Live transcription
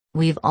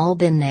We've all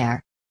been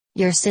there.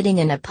 You're sitting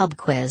in a pub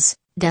quiz,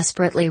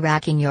 desperately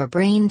racking your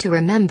brain to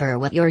remember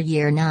what your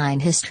Year 9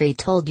 history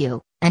told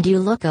you, and you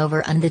look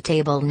over and the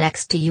table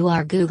next to you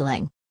are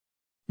Googling.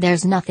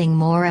 There's nothing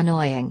more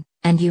annoying,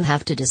 and you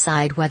have to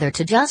decide whether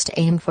to just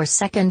aim for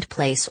second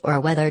place or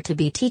whether to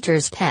be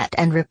teacher's pet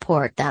and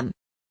report them.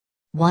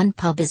 One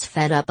pub is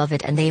fed up of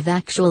it and they've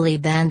actually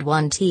banned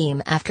one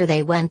team after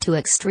they went to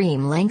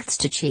extreme lengths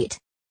to cheat.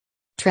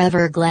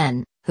 Trevor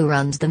Glenn, who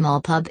runs the Mall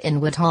pub in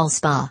Woodhall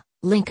Spa,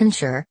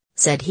 Lincolnshire,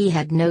 said he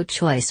had no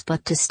choice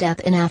but to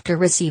step in after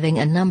receiving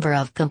a number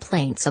of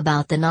complaints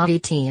about the naughty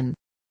team.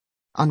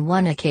 On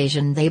one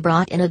occasion they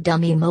brought in a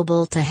dummy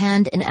mobile to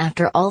hand in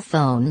after all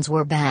phones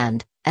were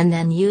banned, and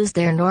then used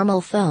their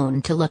normal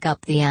phone to look up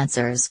the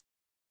answers.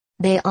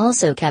 They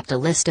also kept a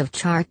list of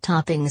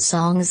chart-topping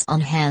songs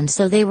on hand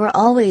so they were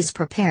always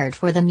prepared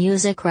for the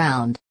music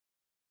round.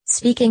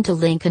 Speaking to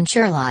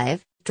Lincolnshire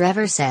Live,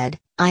 Trevor said,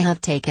 "I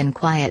have taken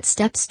quiet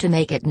steps to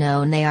make it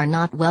known they are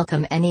not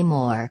welcome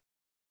anymore.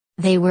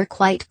 They were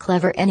quite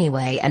clever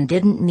anyway and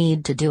didn't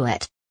need to do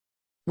it.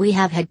 We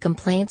have had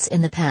complaints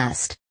in the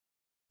past.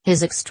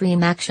 His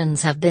extreme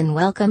actions have been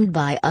welcomed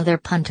by other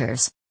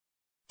punters."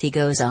 He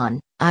goes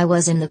on, "I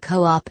was in the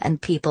co-op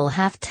and people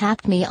have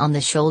tapped me on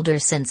the shoulder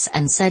since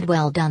and said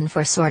well done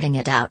for sorting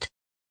it out.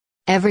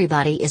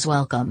 Everybody is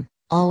welcome,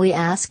 all we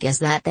ask is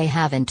that they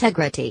have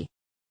integrity.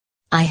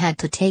 I had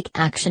to take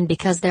action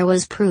because there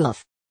was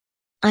proof.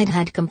 I'd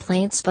had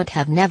complaints but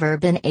have never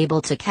been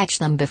able to catch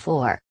them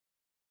before."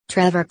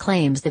 Trevor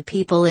claims the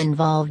people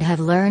involved have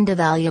learned a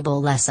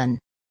valuable lesson.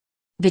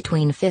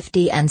 Between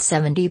 50 and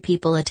 70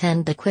 people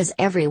attend the quiz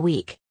every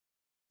week.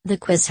 The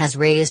quiz has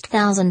raised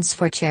thousands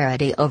for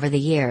charity over the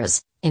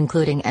years,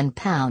 including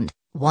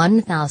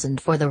 £1,000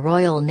 for the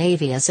Royal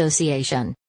Navy Association.